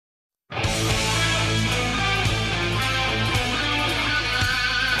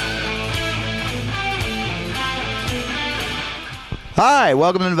Hi,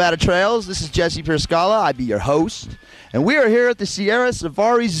 welcome to Nevada Trails. This is Jesse Pierskalla. I be your host. And we are here at the Sierra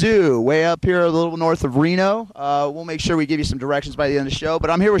Safari Zoo, way up here a little north of Reno. We'll make sure we give you some directions by the end of the show. But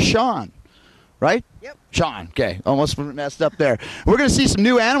I'm here with Sean, right? Yep. Sean, okay. Almost messed up there. We're going to see some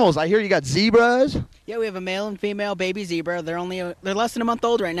new animals. I hear you got zebras. Yeah, we have a male and female baby zebra. They're less than a month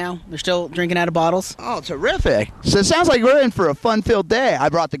old right now. They're still drinking out of bottles. Oh, terrific. So it sounds like we're in for a fun-filled day. I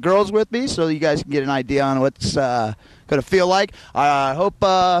brought the girls with me so you guys can get an idea on what's going to feel like. I hope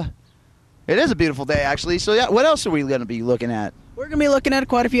it is a beautiful day, actually. So, yeah, what else are we going to be looking at? We're going to be looking at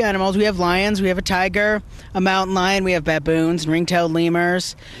quite a few animals. We have lions, we have a tiger, a mountain lion, we have baboons and ring-tailed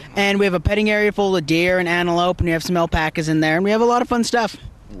lemurs, and we have a petting area full of deer and antelope, and we have some alpacas in there, and we have a lot of fun stuff.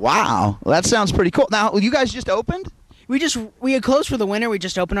 Wow, well, that sounds pretty cool. Now, you guys just opened? We had closed for the winter. We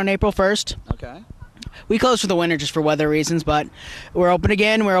just opened on April 1st. Okay. We closed for the winter just for weather reasons, but we're open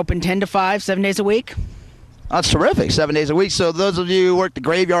again. We're open 10 to 5, 7 days a week. That's terrific, 7 days a week. So those of you who work the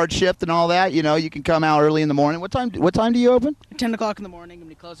graveyard shift and all that, you know, you can come out early in the morning. What time do you open? 10 o'clock in the morning, and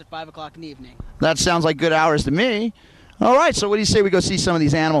we close at 5 o'clock in the evening. That sounds like good hours to me. All right, so what do you say we go see some of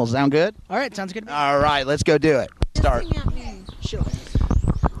these animals? Sound good? All right, sounds good to me. All right, let's go do it. Start. Sure.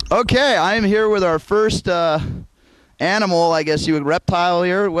 Okay, I am here with our first animal, I guess you would reptile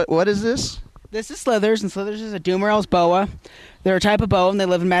here. What is this? This is Slithers, and Slithers is a Dumerel's boa. They're a type of boa, and they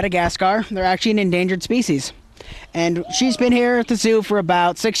live in Madagascar. They're actually an endangered species. And she's been here at the zoo for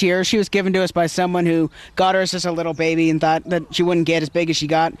about 6 years. She was given to us by someone who got her as just a little baby and thought that she wouldn't get as big as she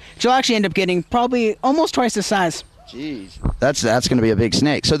got. She'll actually end up getting probably almost twice the size. Jeez, that's going to be a big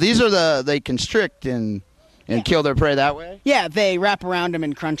snake. So these are they constrict and kill their prey that way? Yeah, they wrap around them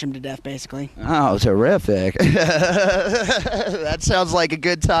and crunch them to death, basically. Oh, terrific. That sounds like a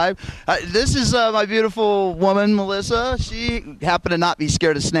good time. This is my beautiful woman, Melissa. She happened to not be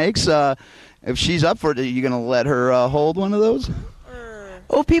scared of snakes. If she's up for it, are you going to let her hold one of those?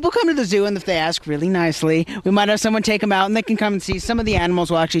 Well, if people come to the zoo, and if they ask really nicely, we might have someone take them out, and they can come and see. Some of the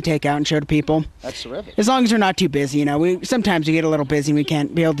animals we'll actually take out and show to people. That's terrific. As long as we're not too busy, you know. Sometimes we get a little busy and we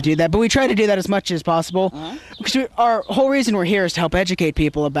can't be able to do that, but we try to do that as much as possible. Because our whole reason we're here is to help educate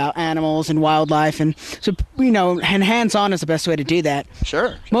people about animals and wildlife, and so, you know, and hands-on is the best way to do that.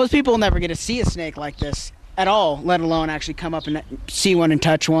 Sure. Most people never get to see a snake like this at all, let alone actually come up and see one and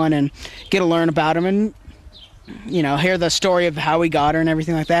touch one and get to learn about them and, you know, hear the story of how we got her and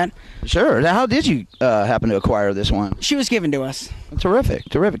everything like that. Sure. Now, how did you happen to acquire this one? She was given to us. Terrific.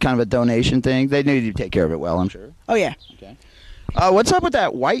 Terrific. Kind of a donation thing. They knew you'd take care of it well, I'm sure. Oh, yeah. Okay. What's up with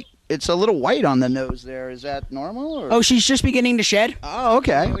that white? It's a little white on the nose there. Is that normal? Or? Oh, she's just beginning to shed. Oh,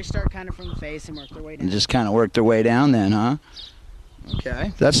 okay. So we start kind of from the face and work their way down. And just kind of work their way down then, huh?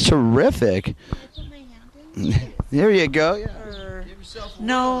 Okay. That's terrific. There you go. Yeah.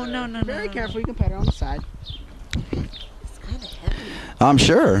 No. Very careful. You can pet her on the side. It's kind of heavy. I'm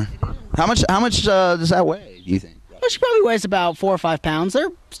sure. How much does that weigh, do you think? Well, she probably weighs about 4 or 5 pounds.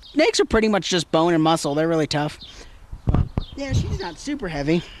 Snakes are pretty much just bone and muscle. They're really tough. But, yeah, she's not super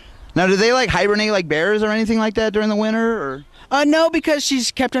heavy. Now, do they like hibernate like bears or anything like that during the winter? Or? No, because she's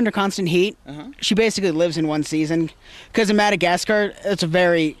kept under constant heat. She basically lives in one season. Because in Madagascar, it's a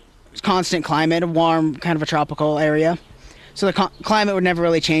very constant climate, a warm, kind of a tropical area. So the climate would never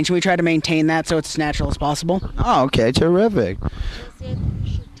really change, and we try to maintain that so it's as natural as possible. Oh, okay, terrific.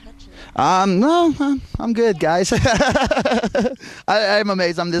 No, I'm good, guys. I'm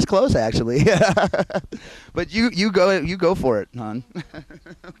amazed I'm this close, actually. But you go for it, hon.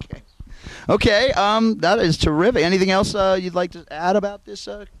 Okay. That is terrific. Anything else you'd like to add about this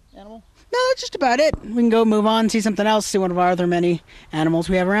animal? No, that's just about it. We can go move on, see something else, see one of our other many animals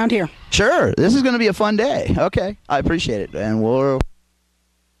we have around here. Sure. This is going to be a fun day. Okay. I appreciate it. And we'll...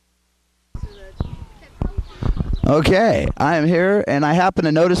 Okay. I am here, and I happen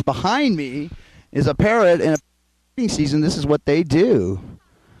to notice behind me is a parrot in a breeding season. This is what they do.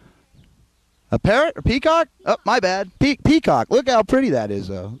 A parrot or peacock? Oh, my bad. Peacock. Look how pretty that is,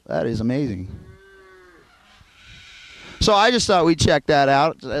 though. That is amazing. So I just thought we'd check that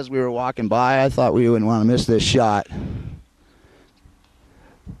out as we were walking by. I thought we wouldn't want to miss this shot.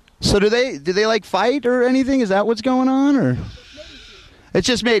 So do they like fight or anything? Is that what's going on, or? It's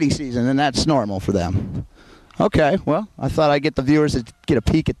just mating season, and that's normal for them. Okay, well, I thought I'd get the viewers to get a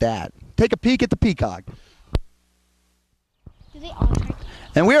peek at that. Take a peek at the peacock. Do they all try?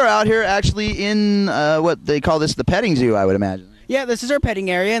 And we are out here actually in what they call this the petting zoo, I would imagine. Yeah, this is our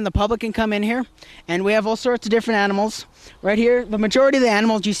petting area, and the public can come in here, and we have all sorts of different animals. Right here, the majority of the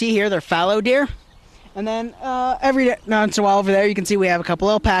animals you see here, they're fallow deer. And then every once in a while over there, you can see we have a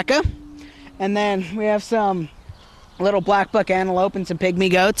couple alpaca. And then we have some little black buck antelope and some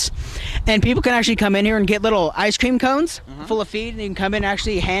pygmy goats. And people can actually come in here and get little ice cream cones full of feed, and you can come in and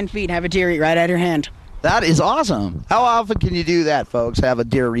actually hand feed and have a deer eat right out of your hand. That is awesome. How often can you do that, folks? Have a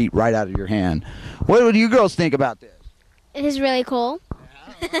deer eat right out of your hand. What do you girls think about this? It is really cool.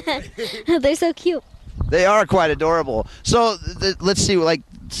 They're so cute. They are quite adorable. So let's see, like,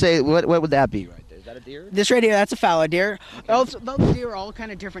 say, what would that be right there? Is that a deer? This right here, that's a fallow deer. Those deer are all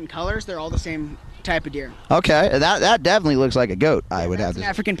kind of different colors. They're all the same type of deer. Okay, that definitely looks like a goat, I would have to an say.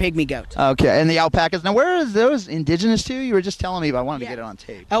 African pygmy goat. Okay, and the alpacas. Now, where is those indigenous to? You were just telling me, but I wanted to get it on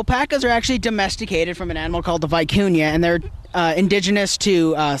tape. Alpacas are actually domesticated from an animal called the vicuña, and they're indigenous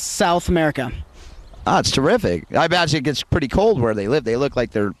to South America. Oh, it's terrific. I imagine it gets pretty cold where they live. They look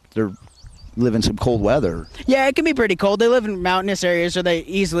like they're live in some cold weather. Yeah, it can be pretty cold. They live in mountainous areas, so they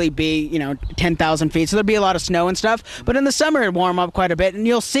easily be, 10,000 feet. So there'll be a lot of snow and stuff. But in the summer, it'll warm up quite a bit. And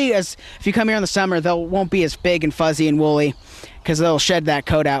you'll see, as if you come here in the summer, they won't be as big and fuzzy and woolly because they'll shed that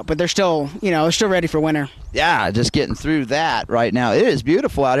coat out. But they're still, they're still ready for winter. Yeah, just getting through that right now. It is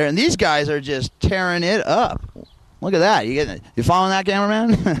beautiful out here, and these guys are just tearing it up. Look at that. You following that,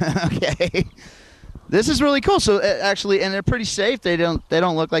 cameraman? Okay. This is really cool. So actually, and they're pretty safe. They don't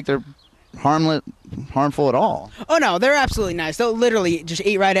look like they're harmful at all. Oh no, they're absolutely nice. They'll literally just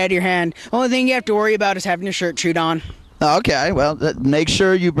eat right out of your hand. Only thing you have to worry about is having your shirt chewed on. Okay, well, make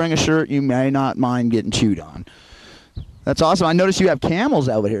sure you bring a shirt you may not mind getting chewed on. That's awesome. I noticed you have camels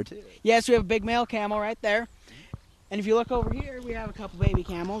over here too. Yes, we have a big male camel right there. And if you look over here, we have a couple baby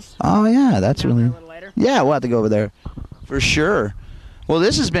camels. Oh yeah, that's really. A little later. Yeah, we'll have to go over there for sure. Well,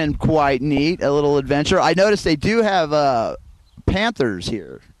 this has been quite neat, a little adventure. I noticed they do have panthers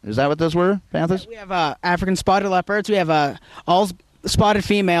here. Is that what those were? Panthers? Yeah, we have African spotted leopards. We have all spotted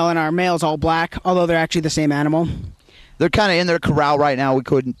female, and our male's all black, although they're actually the same animal. They're kind of in their corral right now. We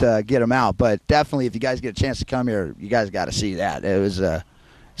couldn't get them out, but definitely if you guys get a chance to come here, you guys got to see that. It was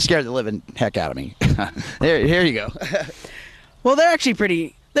scared the living heck out of me. Here you go. Well, they're actually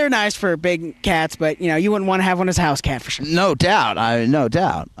pretty. They're nice for big cats, but you wouldn't want to have one as a house cat for sure. No doubt. No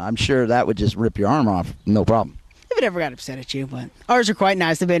doubt. I'm sure that would just rip your arm off. No problem. If it ever got upset at you, but ours are quite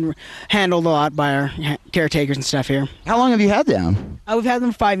nice. They've been handled a lot by our caretakers and stuff here. How long have you had them? We've had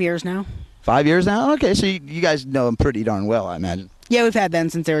them for 5 years now. 5 years now? Okay, so you guys know them pretty darn well, I imagine. Yeah, we've had them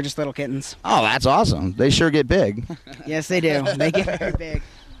since they were just little kittens. Oh, that's awesome. They sure get big. Yes, they do. They get very big.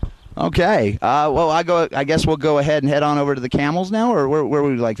 Okay. Well, I guess we'll go ahead and head on over to the camels now, or where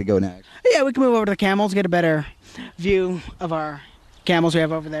would we like to go next? Yeah, we can move over to the camels, get a better view of our camels we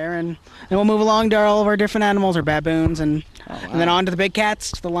have over there, and then we'll move along to all of our different animals, our baboons, and then on to the big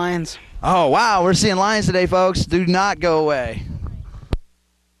cats, to the lions. Oh, wow. We're seeing lions today, folks. Do not go away.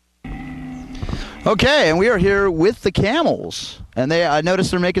 Okay, and we are here with the camels, and I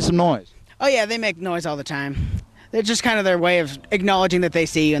noticed they're making some noise. Oh, yeah, they make noise all the time. It's just kind of their way of acknowledging that they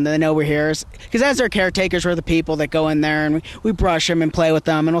see you and they know we're here. Because as their caretakers, we're the people that go in there and we brush them and play with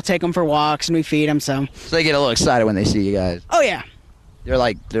them, and we'll take them for walks and we feed them. So they get a little excited when they see you guys. Oh, yeah. You're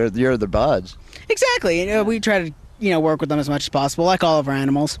their buds. Exactly. We try to work with them as much as possible, like all of our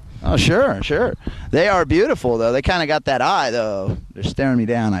animals. Oh, sure. They are beautiful, though. They kind of got that eye, though. They're staring me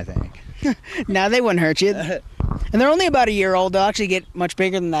down, I think. No, they wouldn't hurt you. And they're only about a year old. They'll actually get much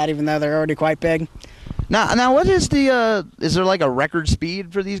bigger than that, even though they're already quite big. Now, what is is there like a record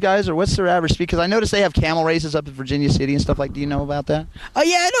speed for these guys, or what's their average speed? Because I noticed they have camel races up in Virginia City and stuff like. Do you know about that? Oh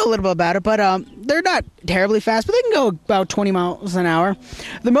yeah, I know a little bit about it, but they're not terribly fast, but they can go about 20 miles an hour.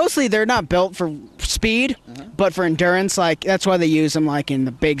 They're not built for speed, but for endurance. Like that's why they use them like in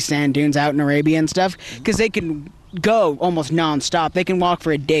the big sand dunes out in Arabia and stuff, because they can go almost nonstop. They can walk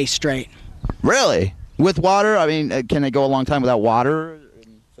for a day straight. Really? With water? I mean, can they go a long time without water?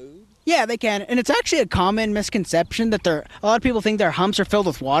 Yeah, they can, and it's actually a common misconception that a lot of people think their humps are filled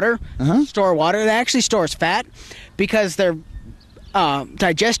with water, store water. It actually stores fat because their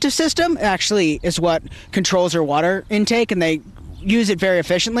digestive system actually is what controls their water intake, and they use it very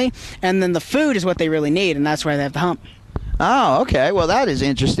efficiently, and then the food is what they really need, and that's why they have the hump. Oh, okay. Well, that is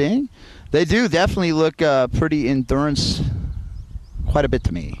interesting. They do definitely look pretty endurance quite a bit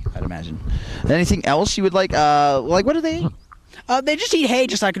to me, I'd imagine. Anything else you would like what do they eat? They just eat hay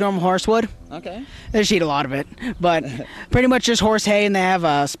just like a normal horse would. Okay. They just eat a lot of it, but pretty much just horse hay, and they have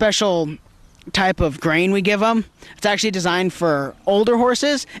a special type of grain we give them. It's actually designed for older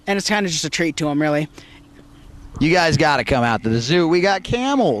horses, and it's kind of just a treat to them, really. You guys got to come out to the zoo. We got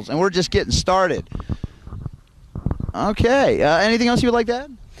camels, and we're just getting started. Okay. Anything else you would like to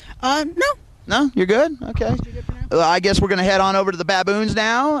add? No. No? You're good? Okay. I guess we're going to head on over to the baboons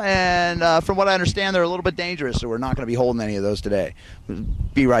now, and from what I understand, they're a little bit dangerous, so we're not going to be holding any of those today.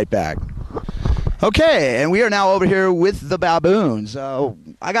 Be right back. Okay, and we are now over here with the baboons.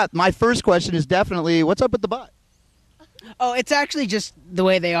 I got my first question is definitely, what's up with the butt? Oh, it's actually just the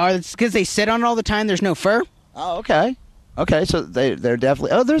way they are. It's because they sit on it all the time. There's no fur. Oh, okay. Okay, so they're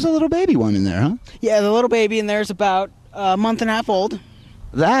definitely... Oh, there's a little baby one in there, huh? Yeah, the little baby in there is about a month and a half old.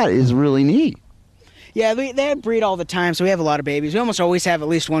 That is really neat. Yeah, they breed all the time, so we have a lot of babies. We almost always have at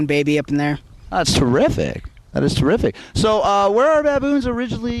least one baby up in there. That's terrific. That is terrific. So, where are baboons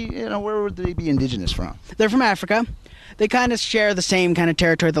originally? Where would they be indigenous from? They're from Africa. They kind of share the same kind of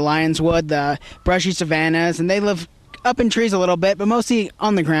territory the lions would, the brushy savannas, and they live up in trees a little bit, but mostly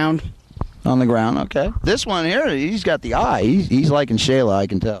on the ground. On the ground, okay. This one here, he's got the eye. He's liking Shayla, I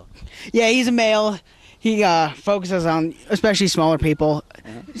can tell. Yeah, he's a male. He focuses on especially smaller people.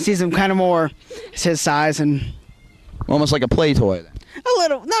 Sees them kind of more as his size and... Almost like a play toy, then. A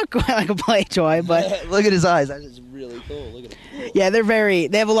little, not quite like a play toy, but... Look at his eyes. That is really cool. Look at it. Yeah,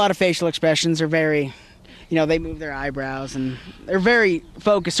 they have a lot of facial expressions. They're very, they move their eyebrows, and they're very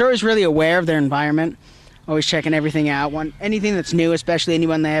focused. They're always really aware of their environment. Always checking everything out. Anything that's new, especially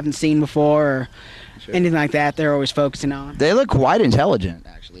anyone they haven't seen before or anything like that, they're always focusing on. They look quite intelligent,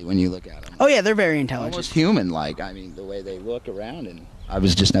 actually, when you look at them. Oh, yeah, they're very intelligent. Almost human-like. I mean, the way they look around, and I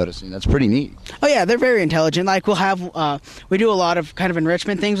was just noticing. That's pretty neat. Oh, yeah, they're very intelligent. Like, we do a lot of kind of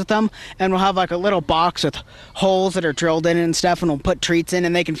enrichment things with them, and we'll have, like, a little box with holes that are drilled in and stuff, and we'll put treats in,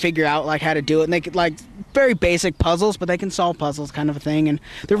 and they can figure out, like, how to do it. And they could, like, very basic puzzles, but they can solve puzzles kind of a thing, and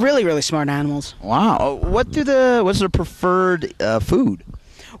they're really, really smart animals. Wow. What's their preferred food?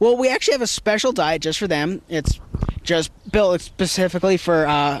 Well, we actually have a special diet just for them. It's just built specifically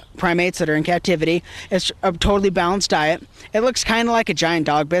for primates that are in captivity. It's a totally balanced diet. It looks kind of like a giant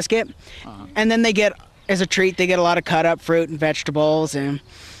dog biscuit. And then as a treat, they get a lot of cut up fruit and vegetables, and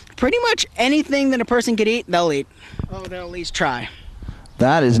pretty much anything that a person could eat, they'll eat. Oh, they'll at least try.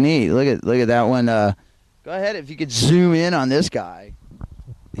 That is neat. Look at that one. Go ahead, if you could zoom in on this guy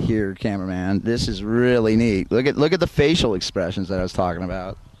here, cameraman. This is really neat. Look at the facial expressions that I was talking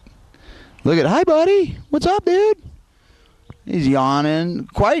about. Look at, hi, buddy. What's up, dude? He's yawning.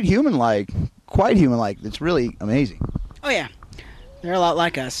 Quite human-like. Quite human-like. It's really amazing. Oh, yeah. They're a lot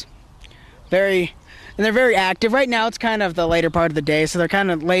like us. And they're very active. Right now, it's kind of the later part of the day, so they're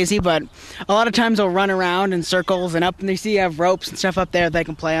kind of lazy, but a lot of times they'll run around in circles, and you see you have ropes and stuff up there that they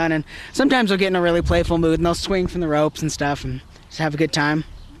can play on, and sometimes they'll get in a really playful mood, and they'll swing from the ropes and stuff and just have a good time.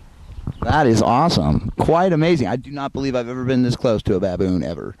 That is awesome. Quite amazing. I do not believe I've ever been this close to a baboon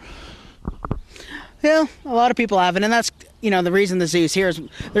ever. Yeah, a lot of people haven't, and that's, the reason the zoo's here is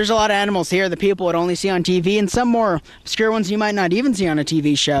there's a lot of animals here that people would only see on TV, and some more obscure ones you might not even see on a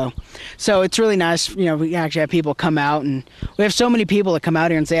TV show. So it's really nice, we actually have people come out, and we have so many people that come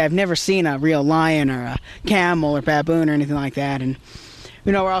out here and say, I've never seen a real lion or a camel or baboon or anything like that, and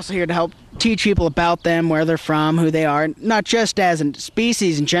we're also here to help teach people about them, where they're from, who they are, not just as a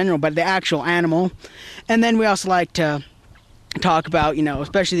species in general, but the actual animal. And then we also like to talk about,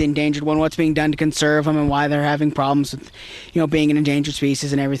 especially the endangered one, what's being done to conserve them and why they're having problems with, being an endangered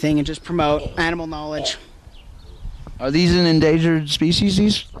species and everything, and just promote animal knowledge. Are these an endangered species,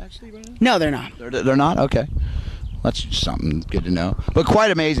 these? Actually, right now? No, they're not. They're not? Okay. That's something good to know. But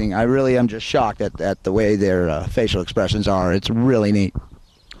quite amazing. I really am just shocked at the way their facial expressions are. It's really neat.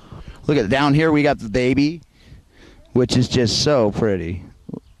 Look at down here, we got the baby, which is just so pretty.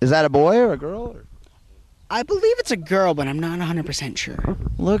 Is that a boy or a girl? Or? I believe it's a girl, but I'm not 100% sure.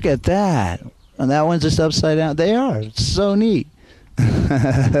 Look at that. And that one's just upside down. They are. It's so neat.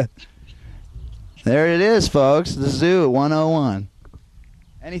 There it is, folks. The zoo 101.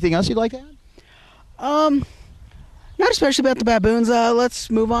 Anything else you'd like to add? Not especially about the baboons.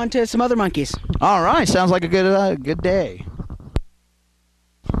 Let's move on to some other monkeys. All right. Sounds like a good day.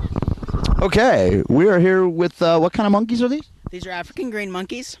 Okay. We are here with, what kind of monkeys are these? These are African green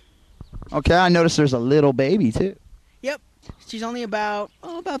monkeys. Okay, I noticed there's a little baby, too. Yep. She's only about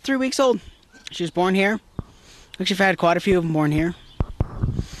 3 weeks old. She was born here. Actually, I've had quite a few of them born here.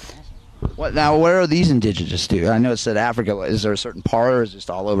 Now, where are these indigenous to? I know it said Africa. Is there a certain part, or is it just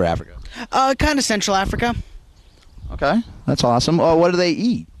all over Africa? Kind of Central Africa. Okay, that's awesome. What do they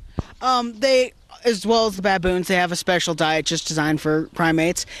eat? They, as well as the baboons, they have a special diet just designed for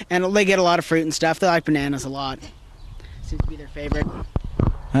primates, and they get a lot of fruit and stuff. They like bananas a lot. Seems to be their favorite.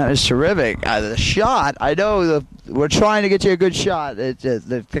 That is terrific. The shot, I know we're trying to get you a good shot.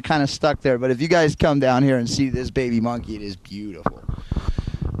 They're kind of stuck there, but if you guys come down here and see this baby monkey, it is beautiful.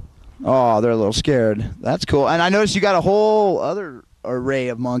 Oh, they're a little scared. That's cool. And I noticed you got a whole other array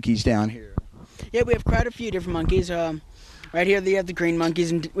of monkeys down here. Yeah, we have quite a few different monkeys. Right here, you have the green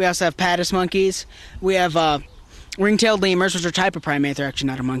monkeys, and we also have paddis monkeys. We have ring-tailed lemurs, which are a type of primate. They're actually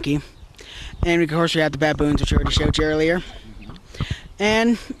not a monkey. And of course we have the baboons, which I already showed you earlier.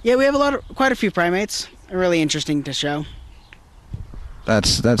 And yeah, we have quite a few primates. Really interesting to show.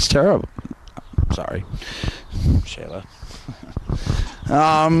 That's terrible. Sorry, Shayla.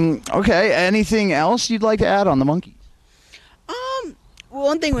 Okay. Anything else you'd like to add on the monkey? Well,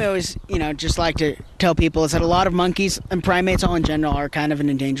 one thing we always, just like to tell people is that a lot of monkeys and primates all in general are kind of an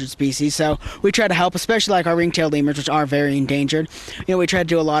endangered species. So we try to help, especially like our ring-tailed lemurs, which are very endangered. We try to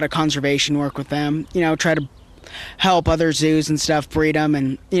do a lot of conservation work with them. Try to help other zoos and stuff breed them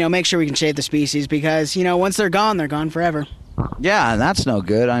and, make sure we can save the species because, once they're gone forever. Yeah, and that's no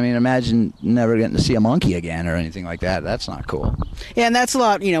good. I mean, imagine never getting to see a monkey again or anything like that. That's not cool. Yeah, and that's a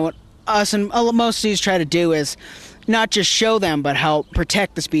lot, what us and most zoos try to do is not just show them, but help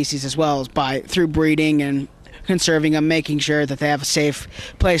protect the species as well through breeding and conserving them, making sure that they have a safe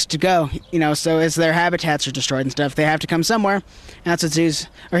place to go. So as their habitats are destroyed and stuff, they have to come somewhere. And that's what zoos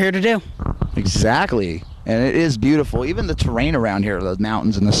are here to do. Exactly. And it is beautiful. Even the terrain around here, the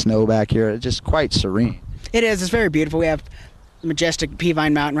mountains and the snow back here, it's just quite serene. It is. It's very beautiful. We have the majestic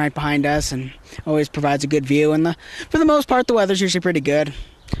Peavine Mountain right behind us and always provides a good view. And for the most part, the weather's usually pretty good.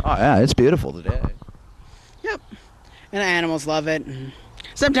 Oh, yeah, it's beautiful today. Yep. And the animals love it. And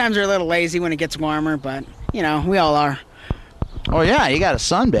sometimes they're a little lazy when it gets warmer, but, we all are. Oh, yeah, you got to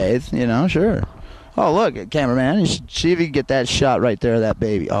sunbathe, sure. Oh, look, cameraman, you should see if you can get that shot right there of that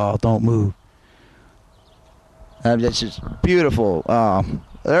baby. Oh, don't move. That's just beautiful.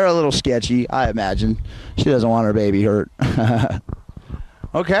 They're a little sketchy, I imagine. She doesn't want her baby hurt.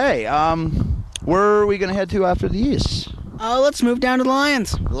 Okay, where are we going to head to after these? Let's move down to the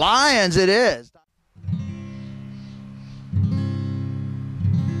lions. Lions it is.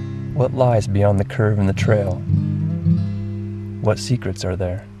 What lies beyond the curve in the trail? What secrets are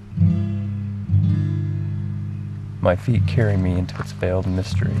there? My feet carry me into its veiled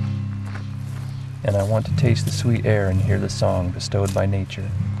mystery, and I want to taste the sweet air and hear the song bestowed by nature.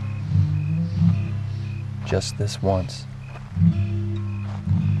 Just this once.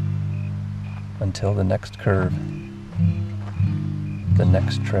 Until the next curve, the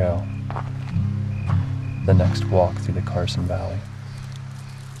next trail, the next walk through the Carson Valley.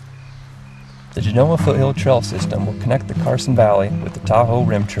 The Genoa Foothill Trail System will connect the Carson Valley with the Tahoe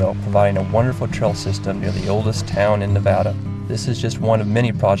Rim Trail, providing a wonderful trail system near the oldest town in Nevada. This is just one of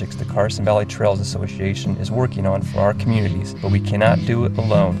many projects the Carson Valley Trails Association is working on for our communities, but we cannot do it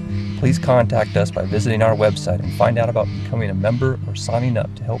alone. Please contact us by visiting our website and find out about becoming a member or signing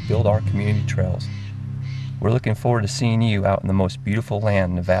up to help build our community trails. We're looking forward to seeing you out in the most beautiful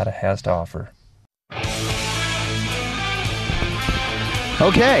land Nevada has to offer.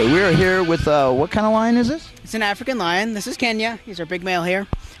 Okay, we're here with, what kind of lion is this? It's an African lion. This is Kenya. He's our big male here.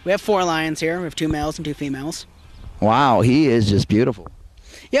 We have 4 lions here. We have 2 males and 2 females. Wow, he is just beautiful.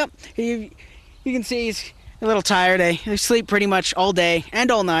 Yep. You can see he's a little tired. They sleep pretty much all day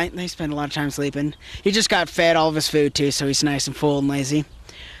and all night. They spend a lot of time sleeping. He just got fed all of his food, too, so he's nice and full and lazy.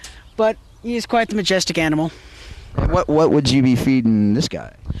 But he's quite the majestic animal. And what would you be feeding this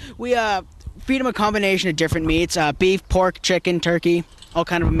guy? We feed him a combination of different meats, beef, pork, chicken, turkey, all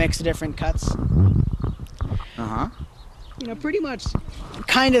kind of a mix of different cuts. Uh-huh. Pretty much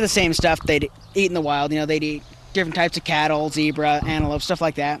kind of the same stuff they'd eat in the wild. They'd eat different types of cattle, zebra, antelope, stuff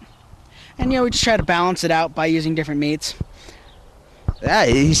like that. And, we just try to balance it out by using different meats. Yeah,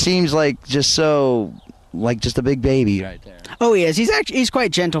 he seems like just so, just a big baby right there. Oh, he is. He's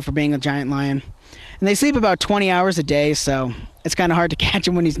quite gentle for being a giant lion. And they sleep about 20 hours a day, so it's kind of hard to catch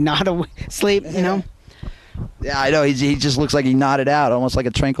him when he's not asleep, Yeah, I know. He just looks like he nodded out, almost like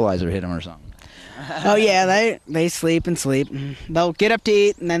a tranquilizer hit him or something. Oh, yeah, they sleep and sleep. They'll get up to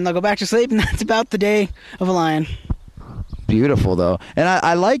eat, and then they'll go back to sleep, and that's about the day of a lion. Beautiful, though. And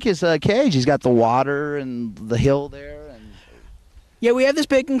I like his cage. He's got the water and the hill there. Yeah, we have this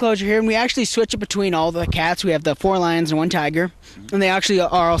big enclosure here, and we actually switch it between all the cats. We have the 4 lions and 1 tiger, and they actually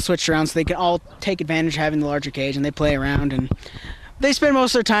are all switched around so they can all take advantage of having the larger cage, and they play around, and they spend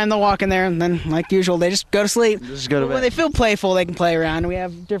most of their time, they'll walk in there, and then, like usual, they just go to sleep. Just go to bed. When they feel playful, they can play around, and we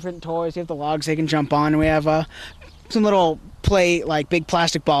have different toys. We have the logs they can jump on, and we have some little big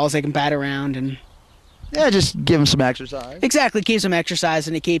plastic balls they can bat around, and... Yeah, just give them some exercise. Exactly, keeps them exercised,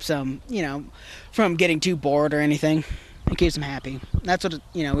 and it keeps them, from getting too bored or anything. It keeps them happy. That's what,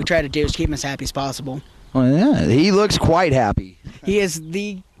 we try to do, is keep them as happy as possible. Well, yeah, he looks quite happy. He is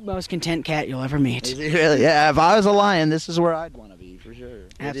the most content cat you'll ever meet. Is he really? Yeah, if I was a lion, this is where I'd want to be, for sure.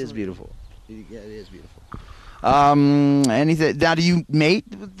 Absolutely. It is beautiful. Yeah, it is beautiful. Anything? Now, do you mate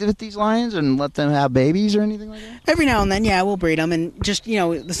with these lions and let them have babies or anything like that? Every now and then, yeah, we'll breed them, and just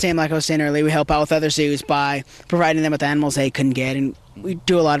the same like I was saying earlier, we help out with other zoos by providing them with animals they couldn't get, and we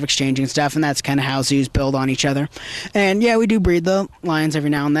do a lot of exchanging stuff, and that's kind of how zoos build on each other. And yeah, we do breed the lions every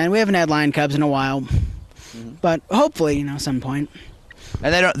now and then. We haven't had lion cubs in a while, but hopefully, some point.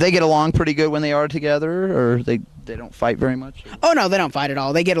 And they get along pretty good when they are together, or they don't fight very much? Oh no, they don't fight at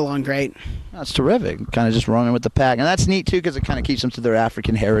all. They get along great. That's terrific. Kind of just running with the pack, and that's neat too because it kind of keeps them to their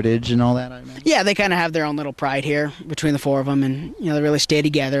African heritage and all that. I imagine. Yeah, they kind of have their own little pride here between the four of them, and they really stay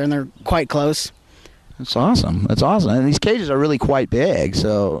together, and they're quite close. That's awesome. That's awesome. And these cages are really quite big,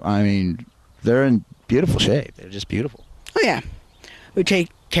 so I mean, they're in beautiful shape. They're just beautiful. Oh yeah, we take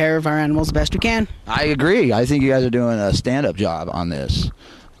care of our animals the best we can. I agree. I think you guys are doing a stand-up job on this.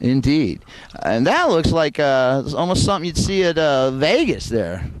 Indeed. And that looks like almost something you'd see at Vegas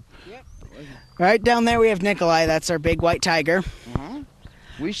there. Yep. Right down there we have Nikolai. That's our big white tiger.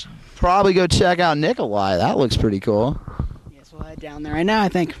 We should probably go check out Nikolai. That looks pretty cool. Yes, we'll head down there right now, I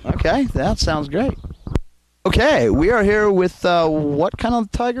think. Okay, that sounds great. Okay, we are here with what kind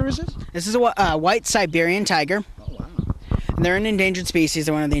of tiger is this? This is a white Siberian tiger. Oh, wow. And they're an endangered species.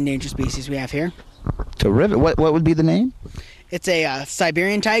 They're one of the endangered species we have here. Terrific. What would be the name? It's a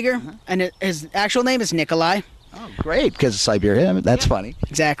Siberian tiger, and his actual name is Nikolai. Oh, great, because of Siberia. That's funny.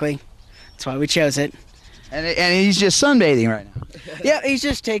 Exactly. That's why we chose it. And he's just sunbathing right now. Yeah, he's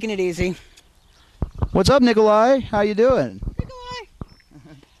just taking it easy. What's up, Nikolai? How you doing? Nikolai!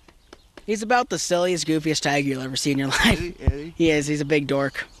 He's about the silliest, goofiest tiger you'll ever see in your life. Is he? He is. He's a big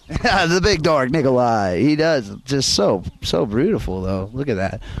dork. The big dog, Nikolai. He does. Just so beautiful, though. Look at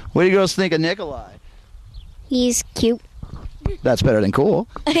that. What do you girls think of Nikolai? He's cute. That's better than cool.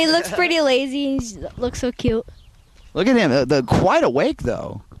 He looks pretty lazy. He looks so cute. Look at him. They're quite awake,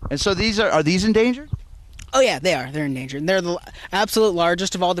 though. And so these are these endangered? Oh, yeah, they are. They're endangered. They're the absolute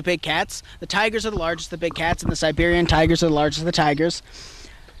largest of all the big cats. The tigers are the largest of the big cats, and the Siberian tigers are the largest of the tigers.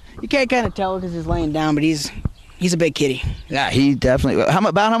 You can't kind of tell because he's laying down, but he's a big kitty. Yeah, he definitely.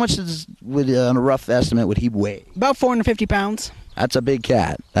 About how much on a rough estimate would he weigh? About 450 pounds. That's a big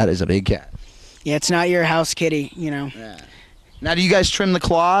cat. That is a big cat. Yeah, it's not your house kitty, Yeah. Now, do you guys trim the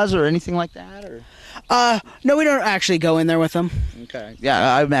claws or anything like that? Or? No, we don't actually go in there with him. Okay.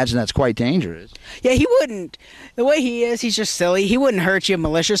 Yeah, I imagine that's quite dangerous. Yeah, he wouldn't. The way he is, he's just silly. He wouldn't hurt you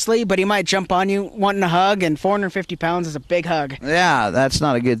maliciously, but he might jump on you wanting a hug, and 450 pounds is a big hug. Yeah, that's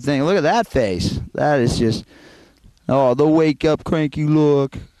not a good thing. Look at that face. That is just, the wake up cranky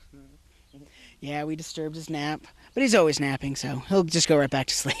look. Yeah, we disturbed his nap, but he's always napping, so he'll just go right back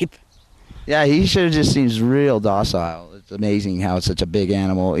to sleep. Yeah, he should have just seems real docile. It's amazing how it's such a big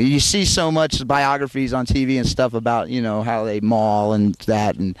animal. You see so much biographies on TV and stuff about, how they maul and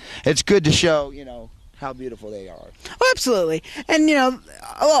that, and it's good to show, how beautiful they are. Oh, absolutely. And,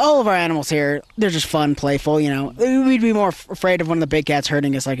 all of our animals here, they're just fun, playful, We'd be more afraid of one of the big cats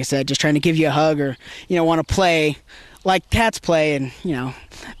hurting us, like I said, just trying to give you a hug or, want to play like cats play, and,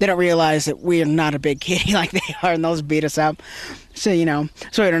 they don't realize that we are not a big kitty like they are, and those beat us up. So,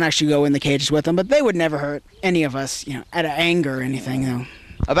 so we don't actually go in the cages with them, but they would never hurt any of us, out of anger or anything,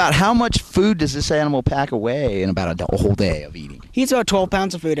 About how much food does this animal pack away in about a whole day of eating? He eats about 12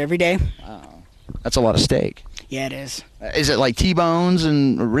 pounds of food every day. Wow. That's a lot of steak. Yeah, it is. Is it like T-bones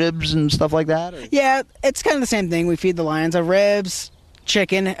and ribs and stuff like that? Or? Yeah, it's kind of the same thing. We feed the lions ribs,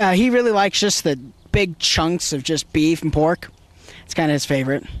 chicken. He really likes just the big chunks of just beef and pork. It's kind of his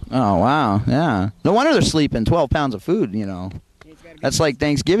favorite. Oh, wow. Yeah. No wonder they're sleeping 12 pounds of food, That's like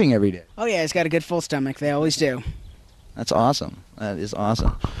Thanksgiving every day. Oh, yeah, he's got a good full stomach. They always do. That's awesome. That is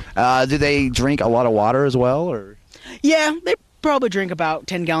awesome. Do they drink a lot of water as well? Or? Yeah, they probably drink about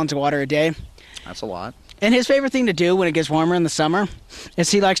 10 gallons of water a day. That's a lot. And his favorite thing to do when it gets warmer in the summer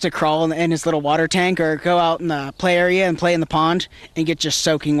is he likes to crawl in his little water tank or go out in the play area and play in the pond and get just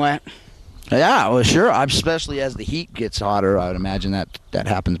soaking wet. Yeah, well, sure. Especially as the heat gets hotter, I would imagine that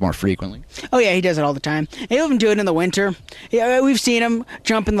happens more frequently. Oh, yeah, he does it all the time. He'll even do it in the winter. Yeah, we've seen him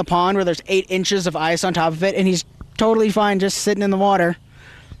jump in the pond where there's 8 inches of ice on top of it, and he's totally fine just sitting in the water.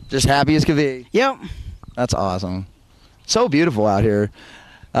 Just happy as can be. Yep. That's awesome. So beautiful out here.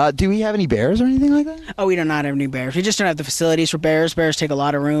 Do we have any bears or anything like that? Oh, we do not have any bears. We just don't have the facilities for bears. Bears take a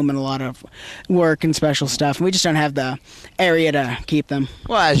lot of room and a lot of work and special stuff. And we just don't have the area to keep them.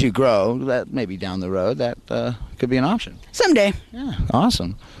 Well, as you grow, that maybe down the road, that could be an option. Someday. Yeah,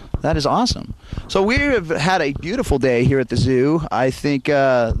 awesome. That is awesome. So we have had a beautiful day here at the zoo. I think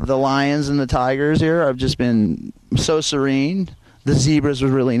the lions and the tigers here have just been so serene. The zebras were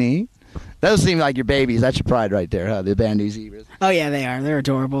really neat. Those seem like your babies. That's your pride right there, huh? The Bandu zebras. Oh yeah, they are. They're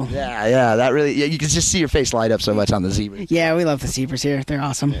adorable. Yeah. That really. Yeah, you can just see your face light up so much on the zebras. Yeah, we love the zebras here. They're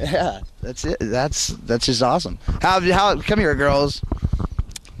awesome. Yeah, that's it. That's just awesome. How? Come here, girls.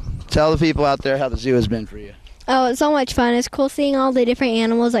 Tell the people out there how the zoo has been for you. Oh, it's so much fun. It's cool seeing all the different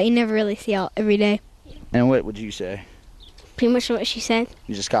animals that you never really see out every day. And what would you say? Pretty much what she said.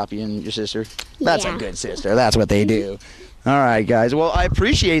 You just copying your sister? That's Yeah. a good sister. That's what they do. All right, guys. Well, I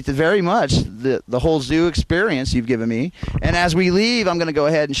appreciate very much the whole zoo experience you've given me. And as we leave, I'm going to go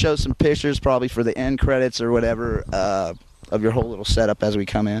ahead and show some pictures, probably for the end credits or whatever, of your whole little setup as we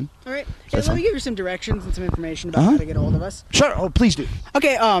come in. All right. That's Let fine. me give you some directions and some information about how to get a hold of us. Sure. Oh, please do.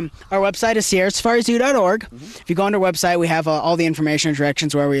 Okay, our website is sierrasafarizoo.org. If you go on our website, we have all the information and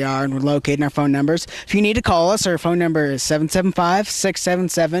directions where we are, and we're located in our phone numbers. If you need to call us, our phone number is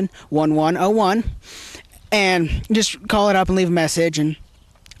 775-677-1101. And just call it up and leave a message, and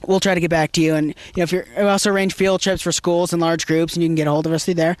we'll try to get back to you. And if we also arrange field trips for schools and large groups, and you can get a hold of us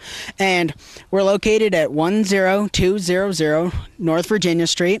through there. And we're located at 10200 North Virginia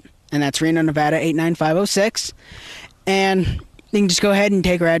Street, and that's Reno, Nevada 89506. And you can just go ahead and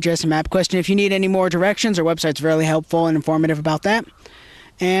take our address and map question. If you need any more directions, our website's really helpful and informative about that.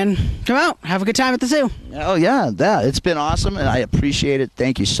 And come out, have a good time at the zoo. Oh, yeah. It's been awesome, and I appreciate it.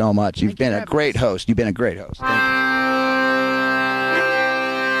 Thank you so much. You've been a great host. You've been a great host. Thank you.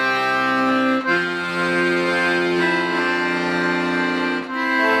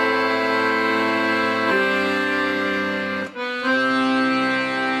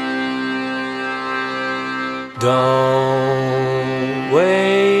 Don't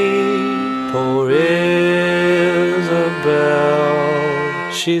wait for Isabel,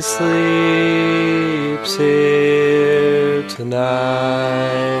 she sleeps here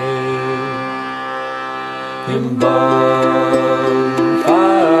tonight. In bonfires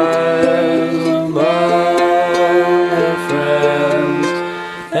among her friends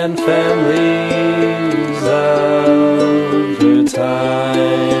and families of her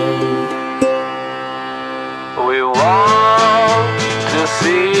time. We walk to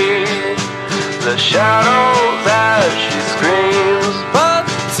see the shadows as she screams, but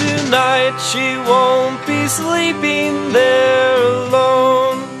tonight she won't be sleeping there.